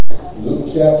Luke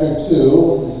chapter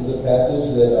 2. This is a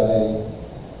passage that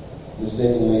I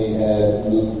mistakenly had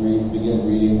Luke begin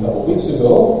reading a couple weeks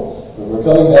ago. But we're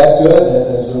coming back to it, and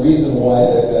there's a reason why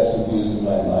that got confused in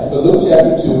my mind. But Luke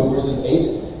chapter 2, verses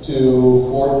 8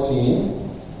 to 14.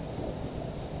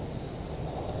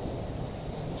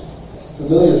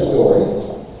 Familiar story.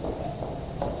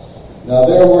 Now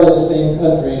there were in the same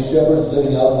country shepherds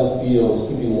living out in the fields,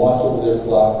 keeping watch over their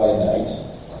flock by night.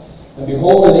 And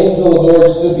behold, an angel of the Lord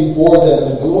stood before them,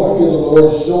 and the glory of the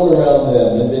Lord shone around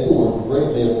them, and they were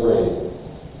greatly afraid.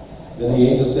 Then the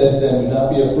angel said to them, "Do not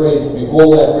be afraid, for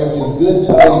behold, I bring you good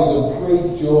tidings of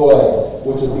great joy,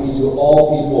 which will be to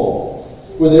all people.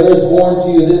 For there is born to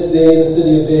you this day in the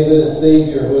city of David a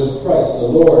Savior, who is Christ the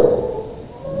Lord.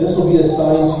 This will be a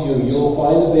sign to you. You will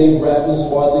find a babe wrapped in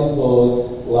swaddling clothes,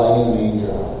 lying in a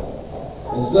manger."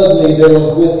 And suddenly there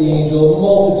was with the angel a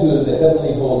multitude of the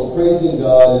heavenly hosts, praising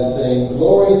God and saying,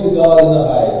 "Glory to God in the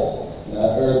highest, and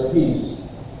on earth peace,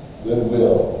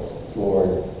 goodwill toward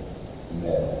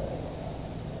men."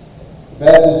 The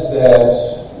passage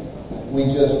that we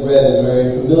just read is a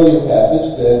very familiar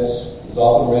passage that is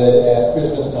often read at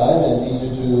Christmas time, and it's easy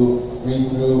to read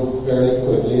through fairly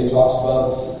quickly. It talks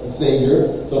about the Savior,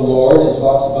 the Lord. It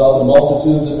talks about the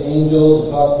multitudes of angels.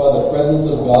 It talks about the presence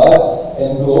of God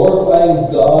and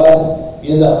glorifying God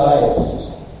in the highest.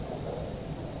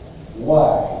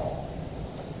 Why?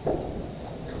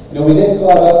 We get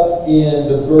caught up in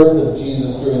the birth of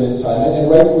Jesus during this time, and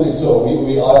rightfully so.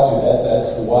 We ought to.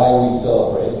 That's why we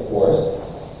celebrate, of course.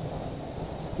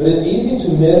 But it's easy to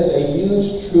miss a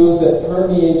huge truth that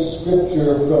permeates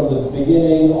Scripture from the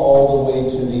beginning all the way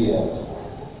to the end.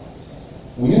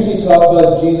 We usually talk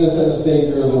about Jesus as the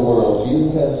Savior of the world.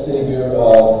 Jesus as the Savior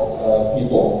of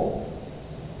people.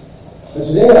 But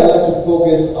today I'd like to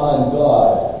focus on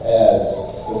God as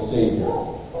the Savior.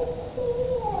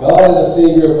 God as the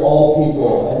Savior of all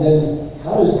people. And then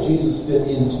how does Jesus fit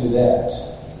into that?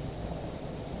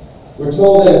 We're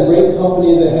told that a great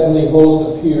company of the heavenly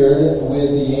host appeared with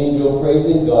the angel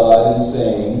praising God and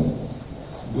saying,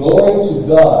 "Glory to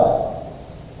God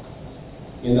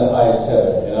in the highest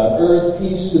heaven, and on earth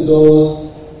peace to those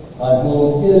on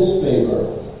whom his favor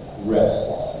rests."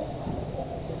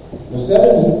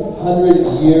 700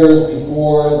 years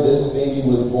before this baby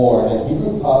was born, a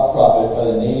Hebrew prophet by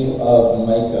the name of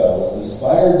Micah was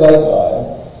inspired by God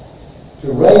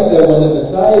to write that when the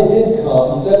Messiah did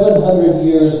come 700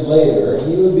 years later,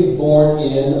 he would be born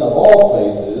in, of all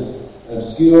places, an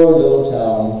obscure little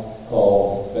town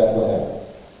called Bethlehem.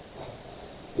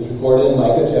 It's recorded in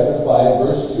Micah chapter 5,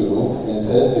 verse 2, and it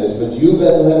says this, "But you,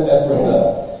 Bethlehem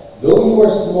Ephrathah, though you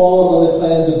are small among the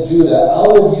clans of Judah,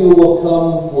 out of you will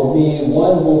come for me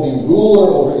one who will be ruler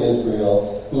over Israel,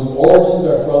 whose origins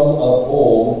are from of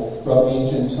old, from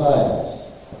ancient times."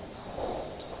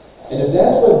 And if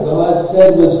that's what God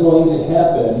said was going to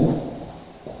happen,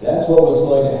 that's what was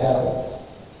going to happen.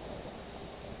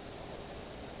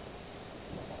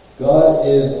 God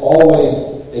is always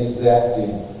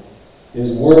exacting.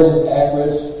 His word is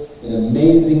accurate, in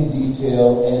amazing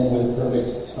detail, and with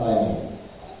perfect timing.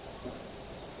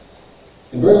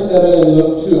 In verse 7 in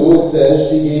Luke 2, it says,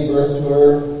 she gave birth to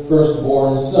her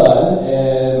firstborn son.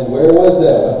 And where was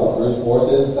that? Well, verse 4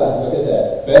 says, look at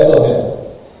that, Bethlehem.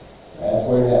 That's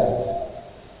where it happened.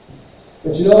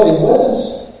 But it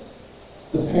wasn't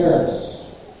the parents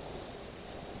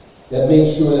that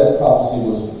made sure that prophecy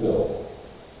was fulfilled.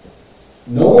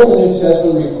 Nowhere in the New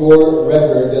Testament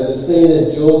record does it say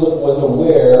that Joseph was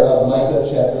aware of Micah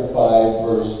chapter 5,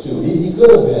 verse 2. He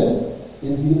could have been.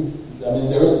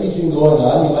 There was teaching going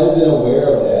on. He might have been aware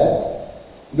of that.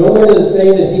 Nowhere does it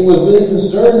say that he was really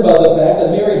concerned about the fact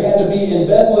that Mary had to be in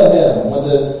Bethlehem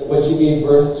when she gave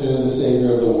birth to the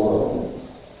Savior of the world.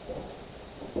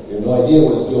 We have no idea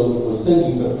what Joseph was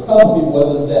thinking, but probably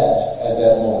wasn't that at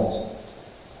that moment.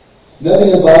 Nothing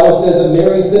in the Bible says that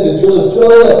Mary said to Joseph,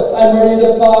 "Joseph, I'm ready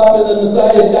to pop, and the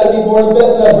Messiah has got to be born in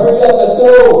Bethlehem. Hurry up, let's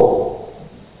go."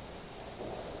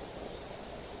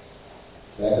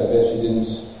 In fact, I bet she didn't.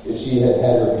 If she had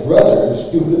had her druthers,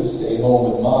 she would have stayed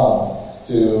home with Mom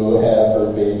to have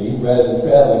her baby, rather than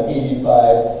traveling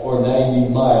 85 or 90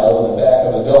 miles on the back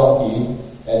of a donkey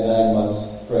at 9 months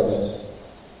pregnant.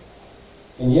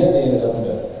 And yet they ended up in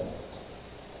Bethlehem.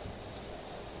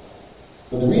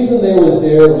 But the reason they were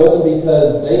there wasn't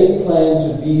because they planned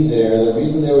to be there. The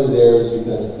reason they were there is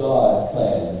because God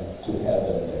planned to have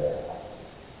them there.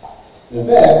 And in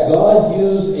fact, God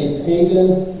used a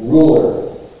pagan ruler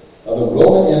of the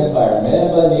Roman Empire, a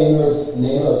man by the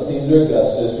name of Caesar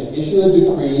Augustus, to issue a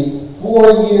decree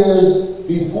 4 years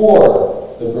before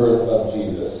the birth of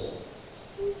Jesus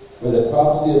for the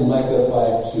prophecy of Micah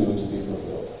 5:2 to be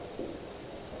fulfilled.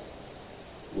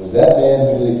 was that man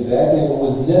who did exactly what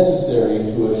was necessary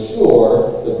to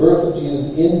assure the birth of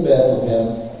Jesus in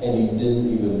Bethlehem, and he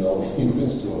didn't even know he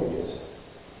was doing it.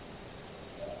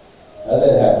 How did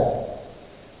that happen?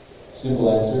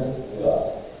 Simple answer,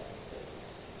 God.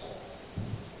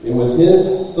 It was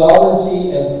his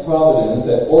sovereignty and providence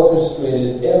that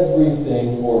orchestrated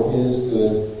everything for his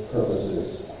good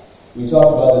purposes. We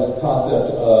talked about this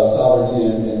concept of sovereignty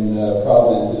and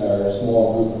providence in our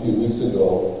small group a few weeks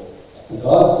ago.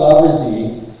 God's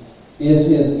sovereignty is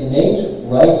his innate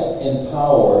right and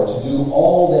power to do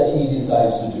all that he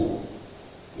decides to do.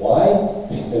 Why?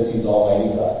 Because he's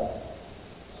Almighty God.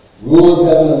 Ruler of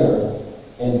heaven and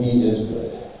earth, and he is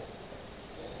good.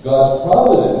 God's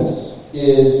providence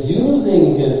is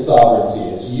using his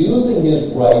sovereignty, it's using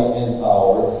his right and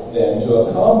power then to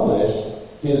accomplish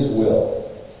his will.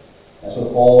 That's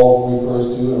what Paul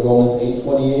refers to in Romans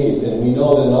 8:28. And we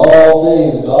know that in all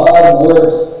things God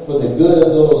works for the good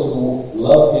of those who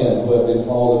love him, who have been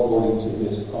called according to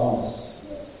his promise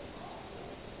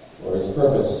or his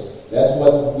purpose. That's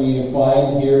what we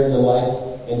find here in the life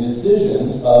and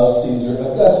decisions of Caesar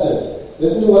Augustus.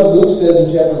 Listen to what Luke says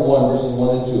in chapter 1, verses 1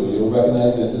 and 2. You'll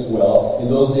recognize this as well. In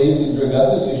those days, Caesar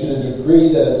Augustus issued a decree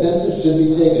that a census should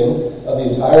be taken of the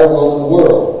entire Roman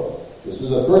world. This was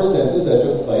the first census that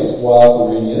took place while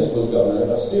Quirinius was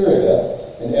governor of Syria,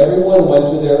 and everyone went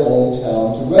to their own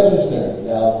town to register.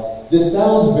 Now, this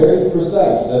sounds very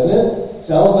precise, doesn't it?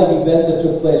 Sounds like events that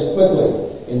took place quickly.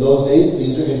 In those days,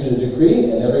 Caesar issued a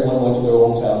decree, and everyone went to their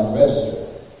own town to register.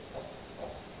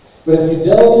 But if you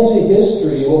delve into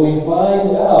history, what we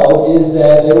find out is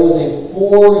that there was a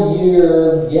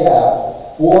 4-year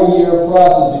gap, 4-year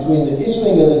process between the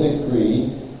issuing of the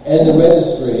decree and the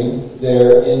registering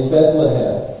there in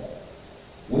Bethlehem,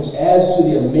 which adds to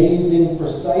the amazing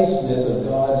preciseness of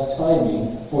God's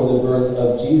timing for the birth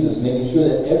of Jesus, making sure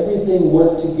that everything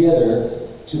worked together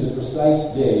to the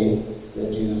precise day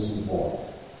that Jesus was born.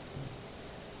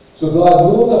 So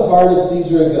God moved the heart of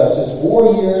Caesar Augustus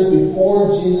 4 years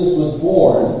before Jesus was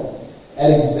born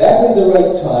at exactly the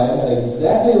right time, at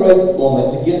exactly the right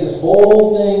moment to get this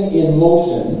whole thing in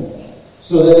motion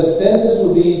so that a census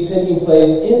would be taking place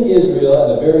in Israel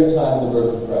at the very time of the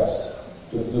birth of Christ,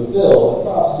 to fulfill the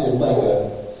prophecy of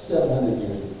Micah 700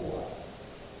 years before.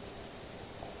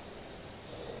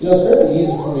 You know, it's very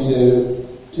easy for me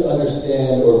to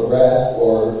understand or grasp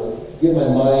or get my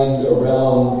mind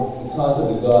around the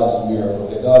concept of God's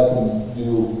miracles, that God can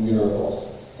do miracles.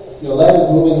 You know, life is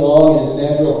moving along in its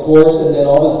natural course, and then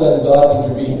all of a sudden God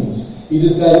intervenes. He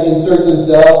just kind of inserts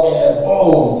himself, and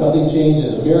boom, something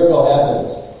changes. A miracle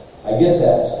happens. I get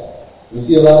that. We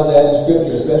see a lot of that in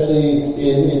Scripture, especially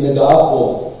in the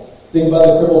Gospels. Think about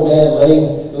the crippled man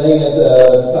laying at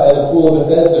the side of the pool of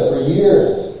Bethesda for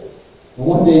years. And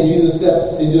one day Jesus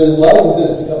steps into his life and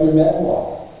says, "Pick up your mat and walk."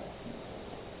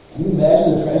 Can you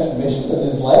imagine the transformation of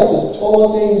his life? There's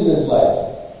total change in his life.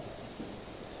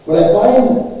 What I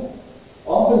find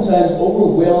oftentimes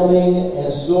overwhelming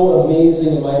and so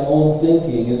amazing in my own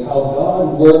thinking is how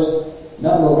God works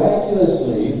not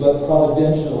miraculously, but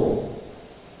providentially.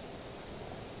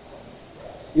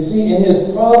 You see, in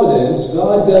his providence,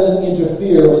 God doesn't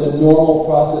interfere with the normal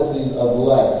processes of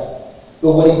life.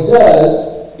 But what he does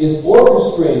is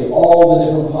orchestrate all the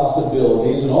different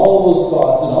possibilities and all of those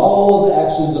thoughts and all those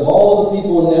actions of all the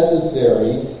people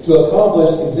necessary to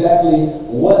accomplish exactly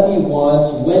what he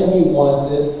wants, when he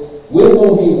wants it, with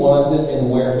whom he wants it, and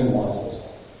where he wants it.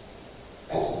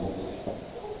 That's amazing.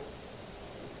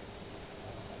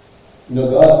 You know,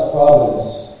 God's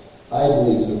providence, I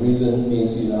believe, is the reason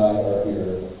Nancy and I are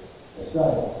here at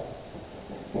Zion.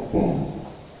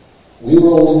 We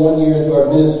were only 1 year into our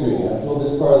ministry. I've told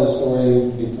this part of the story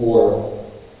before.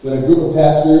 When a group of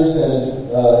pastors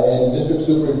and district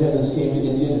superintendents came to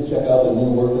India to check out the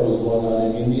new work that was going on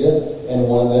in India, and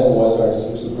one of them was our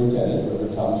district superintendent,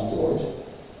 Reverend Thomas George.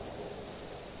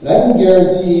 And I can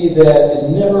guarantee that it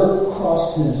never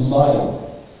crossed his mind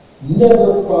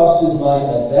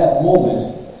at that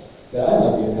moment that I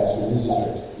might be a pastor in his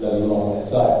district, let alone on that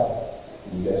side.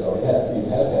 You guys already had a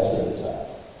pastor at the time.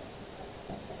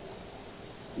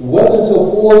 It wasn't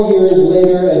until 4 years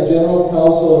later at General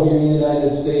Council here in the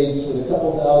United States with a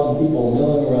couple thousand people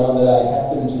milling around that I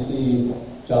happened to see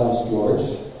Thomas George.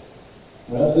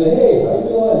 And I said, "Hey, how you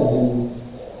doing?" And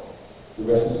the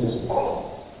rest is history.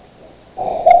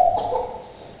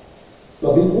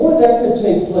 But before that could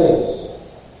take place,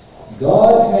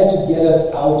 God had to get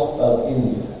us out of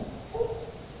India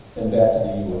and back to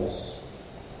the U.S.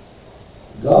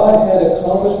 God had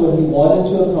accomplished what he wanted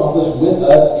to accomplish with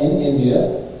us in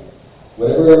India,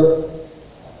 whatever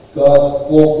God's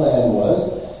full plan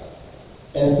was.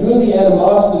 And through the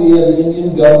animosity animosity of the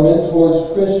Indian government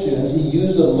towards Christians, he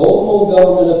used the local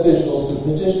government officials to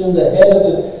petition the head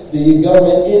of the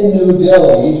government in New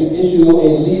Delhi to issue a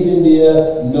Leave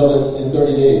India notice in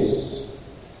 30 days.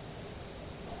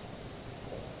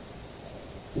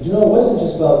 But you know, it wasn't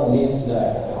just about Nancy and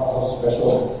I, how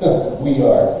special we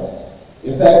are.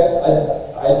 In fact,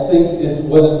 I think it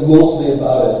wasn't mostly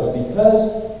about us, but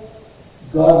because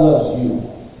God loves you.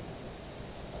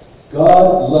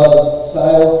 God loves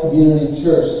Scioto Community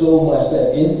Church so much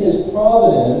that in His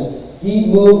providence, He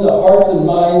moved the hearts and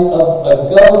minds of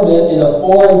a government in a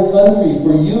foreign country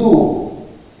for you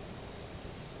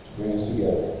to bring us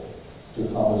together to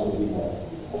accomplish what He wanted.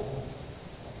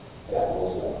 That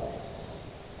was God.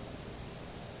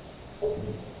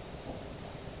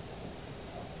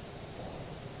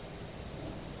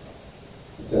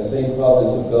 It's that same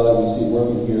providence of God we see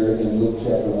working here in Luke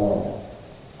chapter 1.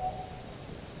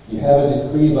 You have a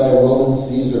decree by a Roman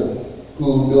Caesar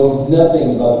who knows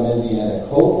nothing about the Messianic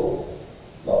hope,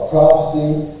 about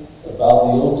prophecy,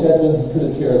 about the Old Testament. He could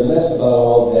have cared less about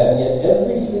all of that, and yet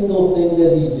every single thing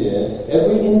that he did,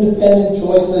 every independent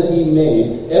choice that he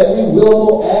made, every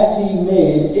willful act he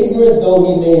made, ignorant though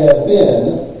he may have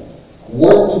been,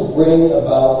 worked to bring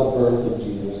about the birth of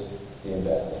Jesus in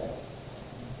Bethlehem.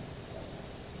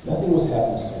 Nothing was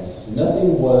happenstance.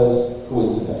 Nothing was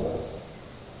coincidental.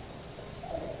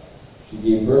 She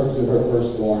gave birth to her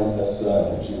firstborn, a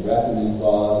son, and she wrapped him in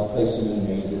cloths, placed him in a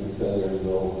manger because there was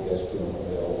no guest room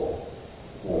available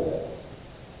for them.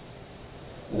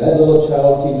 And that little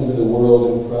child came into the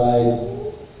world and cried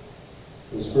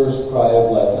his first cry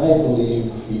of life. And I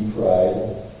believe he cried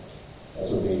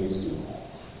as what babies do.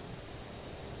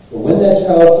 But when that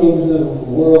child came into the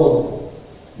world,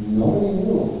 nobody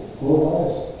knew who it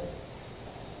was.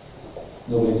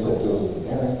 Nobody except Joseph and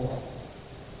Mary.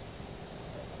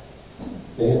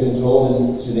 They had been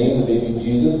told to name the baby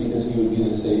Jesus because he would be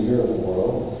the Savior of the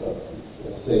world,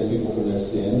 save people from their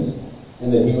sins,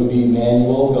 and that he would be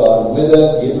Emmanuel, God with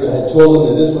us. Gabriel had told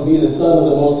them that this would be the Son of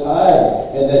the Most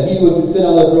High, and that he would sit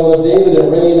on the throne of David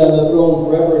and reign on the throne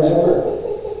forever and ever.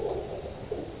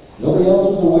 Nobody else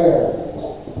was aware.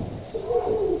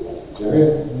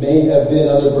 There may have been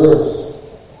other births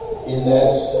in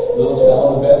that little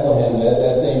town of Bethlehem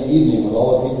that same evening with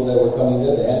all the people that were coming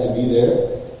there. They had to be there.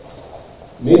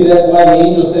 Maybe that's why the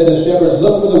angel said to the shepherds,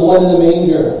 look for the one in the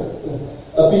manger,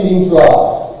 a feeding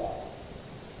trough.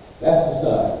 That's the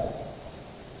sign.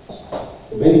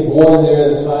 The baby born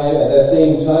there at that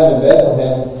same time in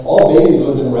Bethlehem, all babies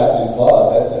would have been wrapped in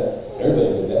cloths. That's it. Everybody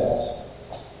did that.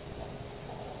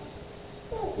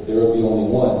 But there would be only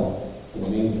one in the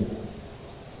manger.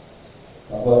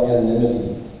 How about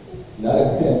anonymity? Not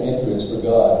a grand entrance for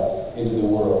God into the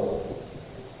world.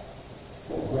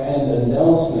 Grand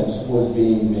announcement was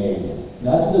being made,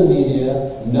 not to the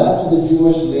media, not to the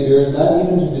Jewish leaders, not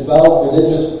even to devout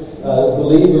religious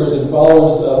believers and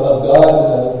followers of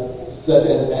God, such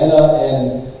as Anna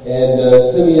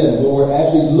and Simeon, who were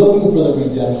actually looking for the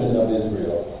redemption of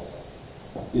Israel.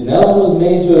 The announcement was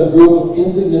made to a group of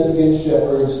insignificant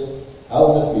shepherds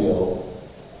out in the field.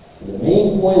 And the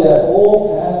main point of that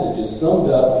whole passage is summed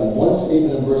up in one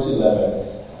statement in verse 11: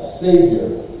 a Savior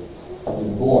has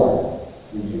been born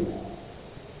for you.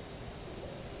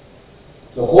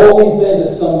 The whole event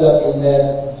is summed up in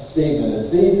that statement. A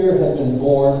Savior has been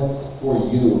born for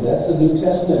you. That's the New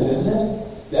Testament, isn't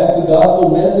it? That's the gospel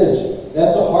message.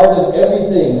 That's the heart of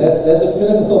everything. That's the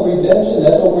pinnacle of redemption.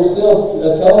 That's what we're still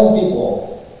telling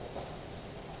people.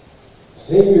 A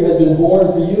Savior has been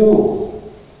born for you.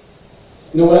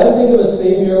 You know, when I think of a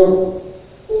Savior,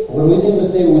 when we think of a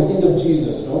Savior, we think of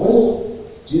Jesus, don't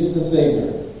we? Jesus the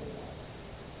Savior.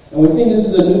 And we think this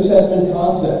is a New Testament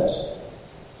concept.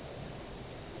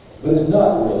 But it's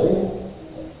not really.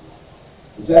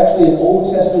 It's actually an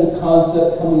Old Testament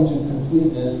concept coming to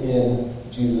completeness in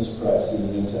Jesus Christ in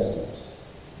the New Testament.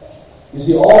 You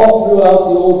see, all throughout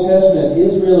the Old Testament,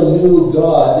 Israel knew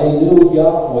God. They knew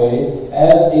Yahweh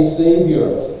as a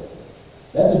Savior.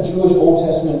 That's a Jewish Old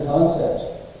Testament concept.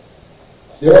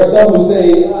 There are some who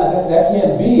say, that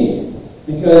can't be.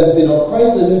 Because,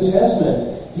 Christ in the New Testament,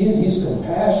 He's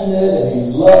compassionate and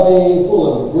He's loving,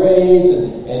 full of grace,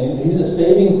 and He's a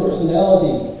saving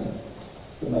personality.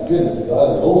 But my goodness, the God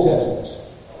of the Old Testament,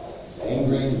 He's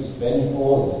angry, He's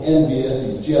vengeful, He's envious,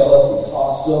 He's jealous, He's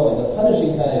hostile, and a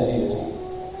punishing kind of deity.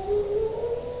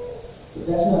 But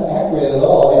that's not accurate at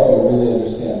all if you really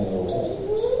understand the Old Testament.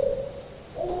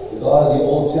 The God of the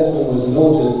Old Testament was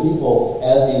known to His people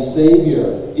as a Savior.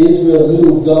 Israel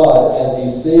knew God as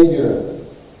a Savior.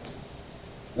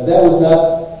 Now that was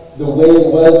not the way it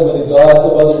was with the gods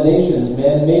of other nations.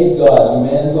 Man made gods, and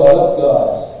man thought up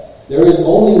gods. There is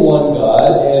only one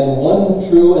God and one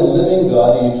true and living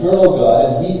God, the eternal God,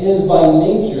 and He is by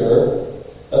nature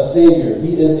a Savior.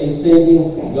 He is a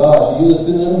saving God. To use a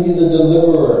synonym, He's a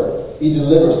deliverer. He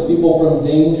delivers people from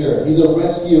danger. He's a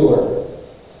rescuer.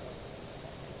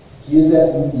 He is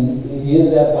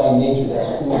that by nature. That's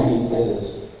who He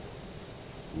is.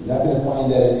 You're not going to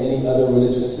find that in any other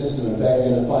religious system. In fact, you're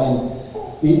going to find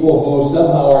people who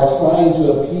somehow are trying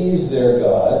to appease their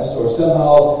gods, or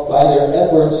somehow by their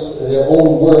efforts, their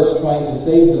own works, trying to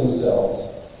save themselves.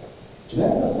 You're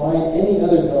not going to find any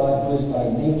other God who is by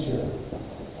nature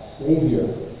a Savior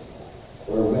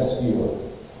or a rescuer.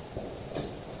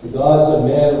 The gods of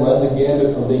man run the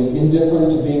gambit from being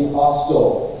indifferent to being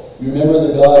hostile. You remember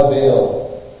the god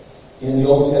Baal in the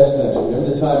Old Testament.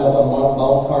 Remember the time up on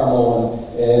Mount Carmel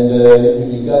and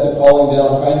you got the calling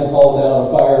down, trying to call down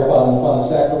fire upon the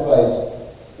sacrifice.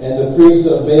 And the priests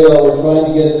of Baal were trying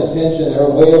to get his attention. They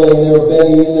were wailing, they were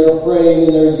begging, they were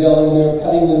praying, they were yelling, they were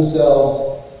cutting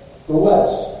themselves. For what?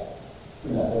 For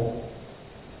nothing.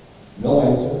 No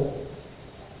answer.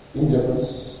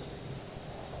 Indifference.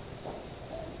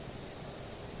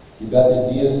 You've got the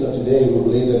deists of today who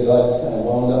believe that God just kind of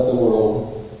wound up the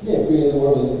world. Yeah, created the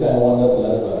world, and just kind of wound up and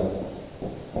let it run.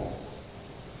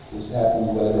 This happens,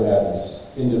 whatever happens.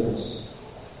 Indifference.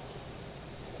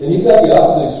 Then you've got the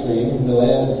opposite extreme, in the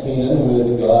land of Canaan with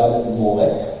the god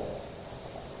Molech.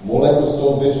 Molech was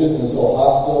so vicious and so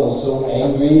hostile and so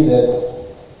angry that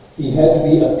he had to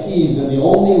be appeased. And the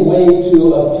only way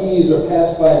to appease or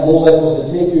pacify Molech was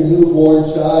to take your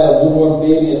newborn child, newborn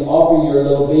baby, and offer your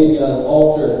little baby on an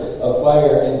altar of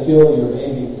fire and kill your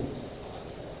baby.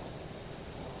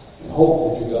 And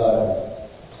hope that your God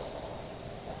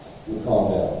would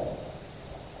calm down.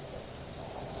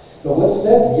 But what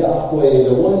set Yahweh,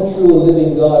 the one true and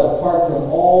living God, apart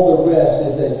from all the rest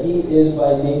is that He is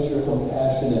by nature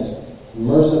compassionate,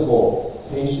 merciful,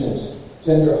 patient,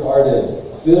 tender-hearted,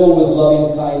 filled with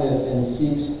loving kindness, and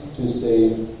seeks to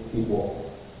save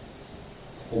people.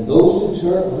 And those who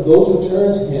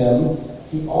turn to Him,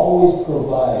 He always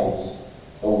provides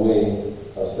a way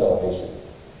of salvation.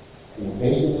 He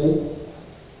patiently,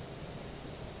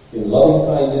 in loving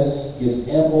kindness, gives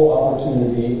ample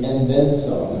opportunity and then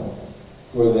some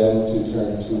for them to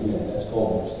turn to Him. That's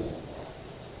called mercy.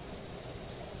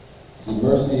 See,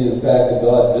 mercy is the fact that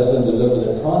God doesn't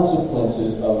deliver the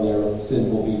consequences of their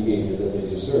sinful behavior that they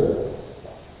deserve,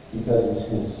 because it's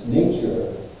His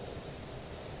nature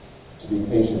to be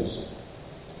patient.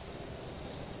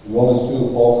 In Romans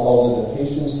 2, Paul calls it the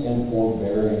patience and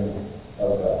forbearing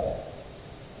of God,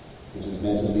 which is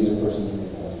meant to lead a person to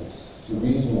repentance. It's the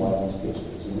reason why He's patient.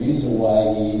 It's the reason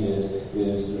why He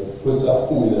puts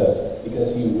up with us,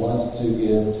 because He wants to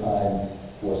give time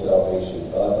for salvation.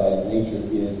 God by nature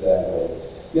is that way.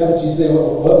 Yeah, but you say,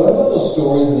 well, what about those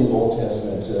stories in the Old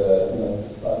Testament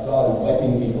about God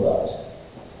wiping people out?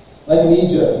 Like in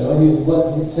Egypt,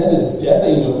 He sent His death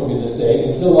angel, for goodness sake,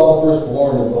 and killed all the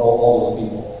firstborn of all those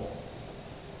people.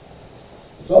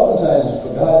 It's oftentimes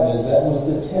forgotten is that was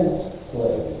the 10th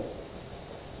plague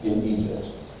in Egypt.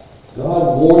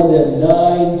 God warned them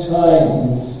 9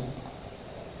 times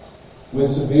with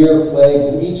severe plagues,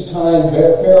 and each time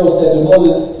Pharaoh said to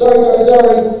Moses, sorry,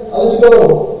 I'll let you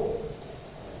go.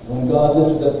 When God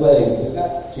lifted the plague, he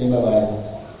said, change my mind.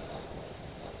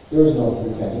 There was no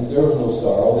repentance, there was no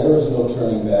sorrow, there was no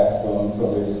turning back from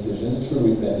their decisions,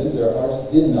 true repentance. Their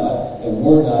hearts did not and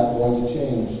were not going to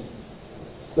change.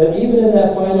 But even in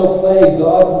that final plague,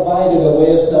 God provided a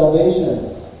way of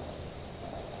salvation.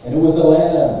 And it was a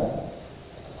lamb.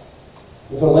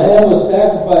 If a lamb was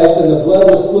sacrificed and the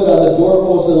blood was put on the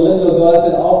doorpost and lintel, God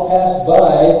said, I'll pass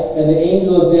by and the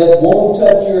angel of death won't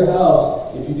touch your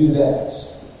house if you do that.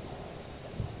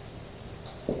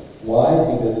 Why?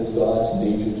 Because it's God's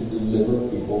nature to deliver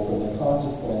people from the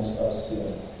consequence of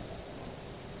sin.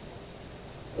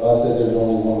 God said there's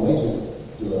only one way to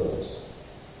deliverance,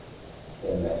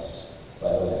 and that's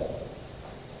by the lamb.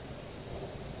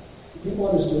 People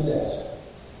understood that.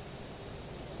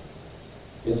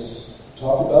 It's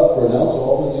talked about, pronounced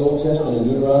all through the Old Testament. In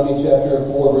Deuteronomy chapter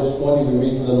 4, verse 20, we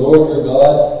read, For the Lord your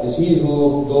God is He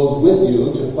who goes with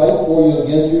you to fight for you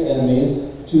against your enemies,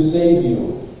 to save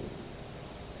you.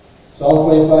 Psalm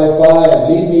 25:5,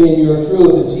 Lead me in your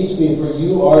truth and teach me, for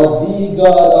you are the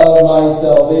God of my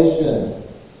salvation.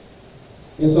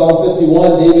 In Psalm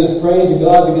 51, David is praying to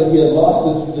God because he had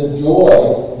lost the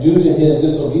joy due to his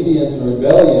disobedience and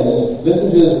rebellion.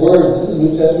 Listen to his words. This is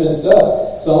New Testament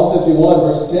stuff. Psalm 51,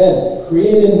 verse 10,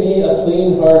 Create in me a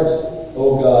clean heart,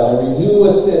 O God, and renew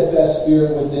a steadfast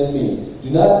spirit within me. Do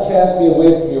not cast me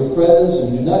away from your presence,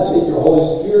 and do not take your Holy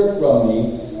Spirit from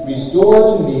me.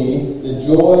 Restore to me the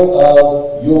joy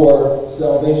of your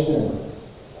salvation.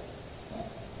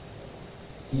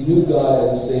 He knew God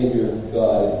as a Savior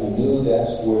God, and he knew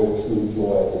that's where true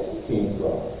joy came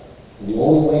from. And the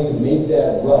only way to make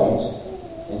that right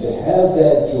and to have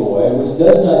that joy, which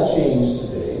does not change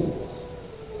today,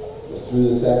 was through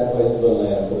the sacrifice of a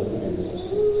lamb for the forgiveness of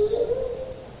sins.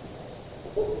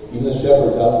 Even the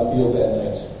shepherds out in the field that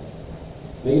night,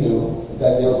 they knew. In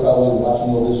fact, they were probably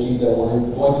watching over the sheep that were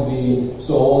going to be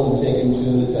sold and taken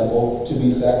to the temple to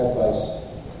be sacrificed.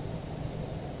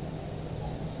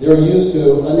 They were used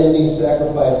to unending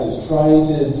sacrifices, trying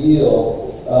to deal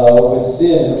with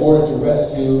sin in order to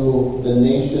rescue the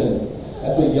nation.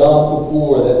 That's what Yom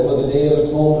Kippur, that's what the Day of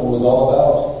Atonement was all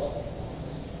about.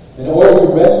 In order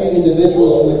to rescue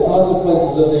individuals from the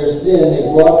consequences of their sin, they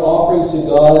brought offerings to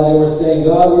God, and they were saying,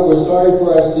 God, we're sorry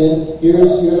for our sin. Here's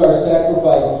our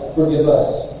sacrifice. Forgive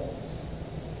us.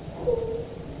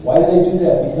 Why did they do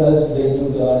that? Because they knew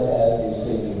God as a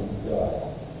saving God.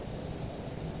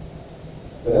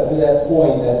 But up to that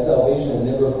point, that salvation had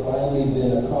never finally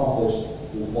been accomplished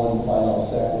with one final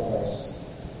sacrifice.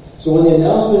 So when the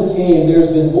announcement came,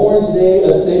 there's been born today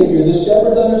a Savior, the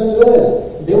shepherds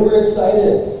understood. They were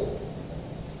excited.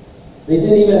 They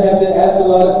didn't even have to ask a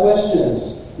lot of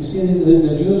questions. You see,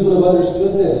 the Jews would have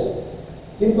understood this.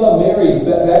 Think about Mary,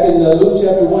 back in Luke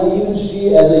chapter 1, even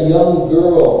she as a young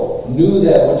girl knew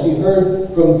that when she heard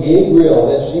from Gabriel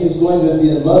that she's going to be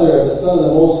the mother of the Son of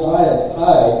the Most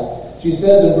High. She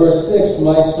says in verse 6,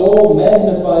 my soul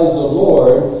magnifies the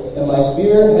Lord, and my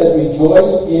spirit has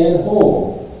rejoiced in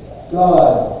whom?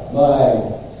 God, my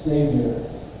Savior.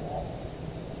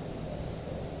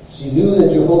 She knew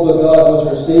that Jehovah God was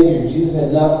her Savior. Jesus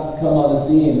had not come on the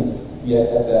scene yet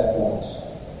at that point.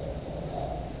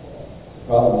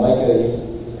 Prophet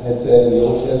Micah had said in the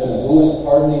Old Testament,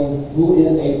 who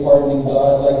is a pardoning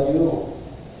God like you?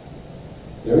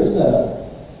 There is none.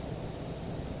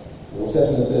 The Old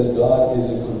Testament says God is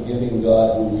a forgiving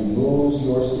God who removes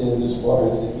your sins as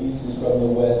far as the east is from the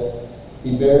west.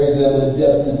 He buries them in the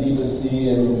depths of the deepest sea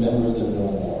and remembers them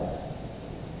no more.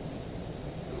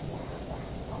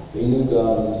 They knew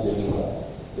God as a saving God.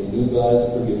 They knew God as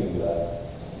a forgiving God.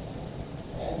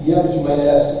 Yeah, but you might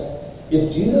ask,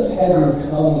 if Jesus hadn't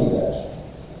come yet,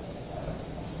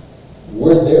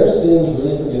 were their sins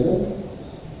really forgiven?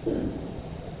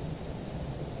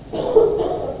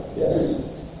 Yes.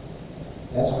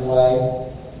 That's why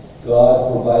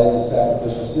God provided the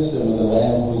sacrificial system with a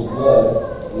lamb whose blood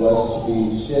was to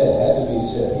be shed, had to be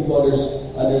shed.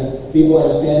 People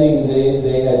understanding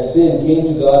they had sinned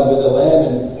came to God with a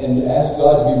lamb and asked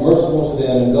God to be merciful to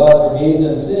them, and God forgave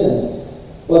them sins.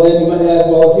 Well, then you might ask,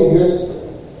 well, okay, here's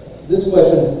this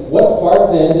question. What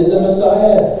part then did the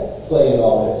Messiah play in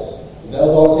all this? If that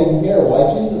was all taken care of,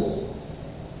 why Jesus?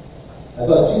 I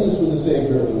thought Jesus was the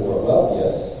Savior of the world. Well,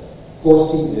 yes, of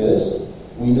course he is.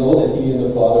 We know that he and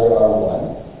the Father are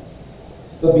one.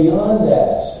 But beyond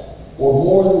that, or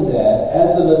more than that,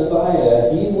 as the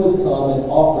Messiah, he would come and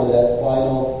offer that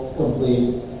final,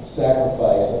 complete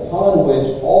sacrifice, upon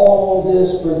which all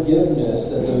this forgiveness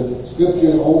that the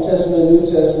Scriptures, Old Testament and New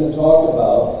Testament, talk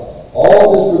about,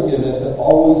 all this forgiveness had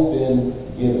always been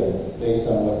given based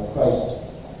on what Christ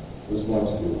was going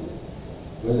to do.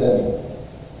 What does that mean?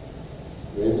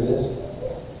 Ready for this?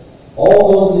 All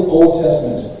those in the Old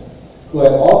Testament who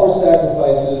had offered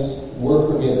sacrifices were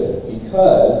forgiven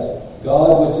because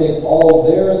God would take all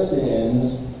their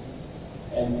sins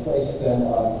and place them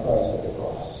on Christ at the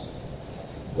cross.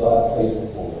 God paid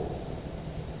it forward.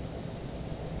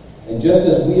 And just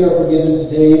as we are forgiven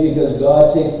today because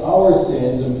God takes our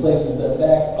sins and places them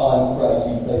back on Christ,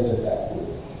 he places it back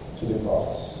to the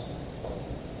cross.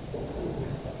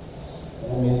 Isn't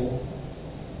that amazing?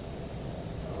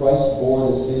 Christ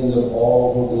bore the sins of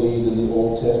all who believed in the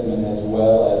Old Testament as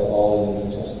well as all in the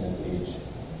New Testament age.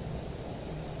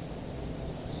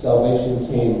 Salvation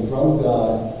came from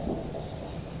God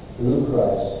through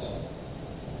Christ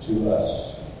to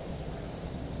us.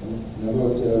 Remember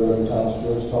what Reverend Thomas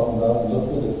George was talking about? Look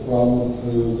for the from,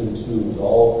 throughs, and twos,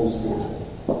 all through Scripture.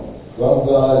 From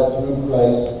God, through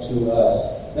Christ, to us.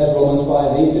 That's Romans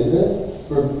 5:8, isn't it?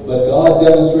 But God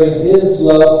demonstrated his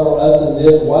love for us in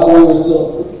this, while we were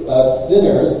still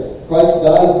sinners, Christ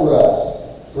died for us.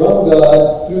 From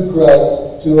God, through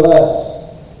Christ, to us.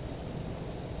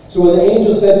 So when the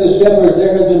angel said to the shepherds,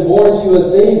 there has been born to you a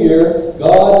Savior,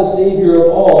 God, the Savior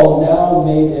of all, now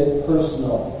made it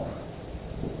personal.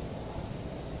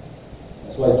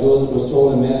 That's why Joseph was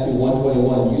told in Matthew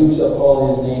 1:21, you shall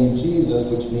call his name Jesus,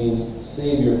 which means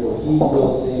Savior, for he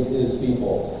will save his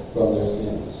people from their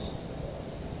sins.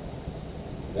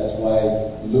 That's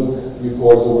why Luke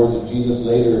records the words of Jesus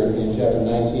later in chapter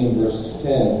 19, verse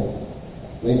 10,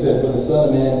 when he said, "For the Son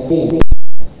of Man came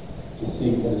to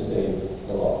seek and to save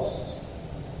the lost."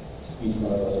 Each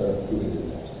one of us are included in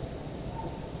that.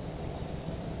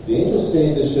 The angels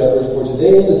say to the shepherds, "For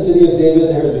today in the city of David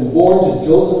there has been born to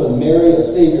Joseph and Mary a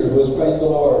Savior who is Christ the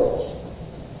Lord."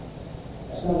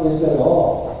 That's not what he said at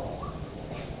all.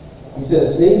 He said,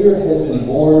 "A Savior has been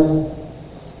born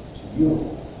to you."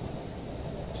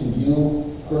 To you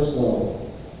personally.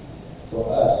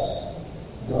 For us.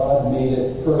 God made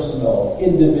it personal,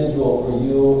 individual for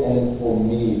you and for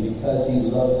me because he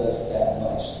loves us that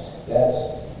much. That's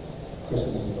what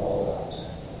Christmas is all about.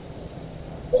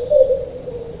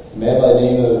 A man by the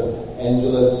name of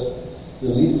Angelus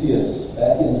Silesius,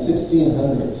 back in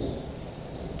 1600s,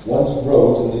 once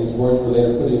wrote, and these words were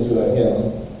later put into a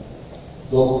hymn,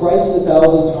 "Though Christ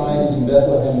 1,000 times in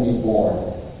Bethlehem be born,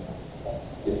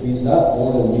 if he's not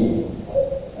born in me,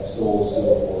 my soul is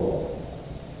still forlorn."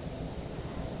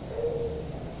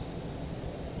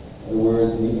 In other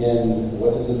words, in the end,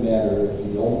 what does it matter if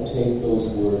you don't take those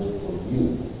words for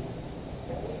you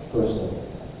personally?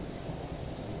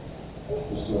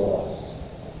 You're still lost.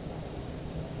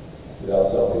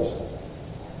 Without salvation.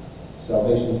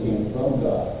 Salvation came from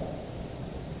God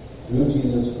through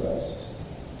Jesus Christ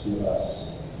to us.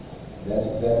 And that's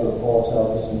exactly what Paul tells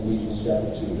us in Ephesians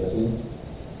chapter 2, doesn't he?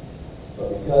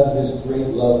 But because of his great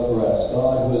love for us,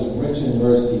 God, who is rich in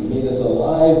mercy, made us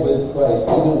alive with Christ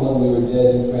even when we were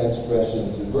dead in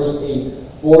transgressions. In verse 8,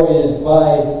 "For it is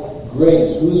by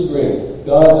grace." Whose grace?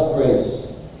 God's grace.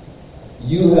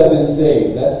 "You have been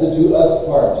saved." That's the to us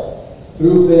part.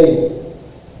 "Through faith."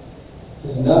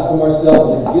 This is not from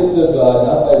ourselves, the gift of God,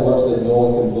 not by works that no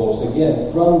one can boast.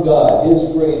 Again, from God, his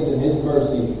grace and his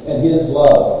mercy and his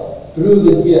love, through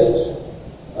the gift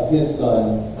of his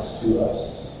Son to us.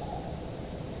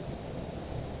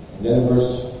 And then in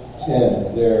verse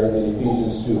 10, there in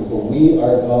Ephesians 2, "For we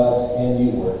are God's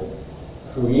handiwork,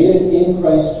 created in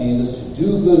Christ Jesus to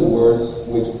do good works,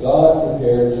 which God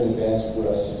prepared in advance for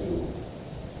us to do."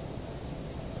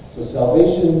 So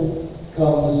salvation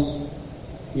comes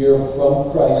here from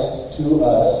Christ to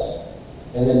us,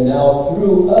 and then now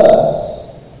through us,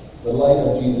 the light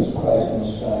of Jesus Christ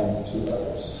must shine to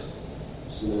others.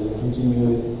 So there's a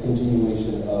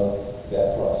continuation of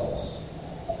that process.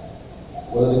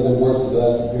 What are the good works that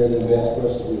God has prepared in advance for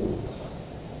us to do?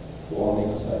 Go and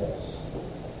make disciples.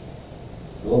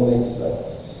 Go and make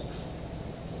disciples.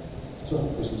 That's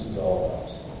what Christmas is all about.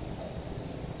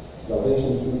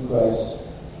 Salvation through Christ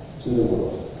to the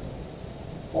world.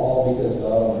 All because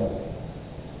God Almighty,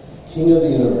 King of the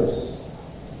universe,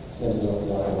 sent his own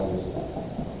Son on this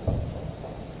earth.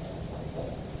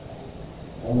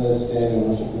 I'm going to stand and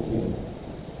worship the King.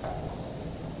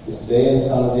 This day in the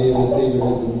town of David, the Savior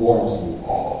has been born to you.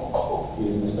 He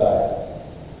is Messiah,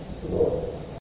 the Lord.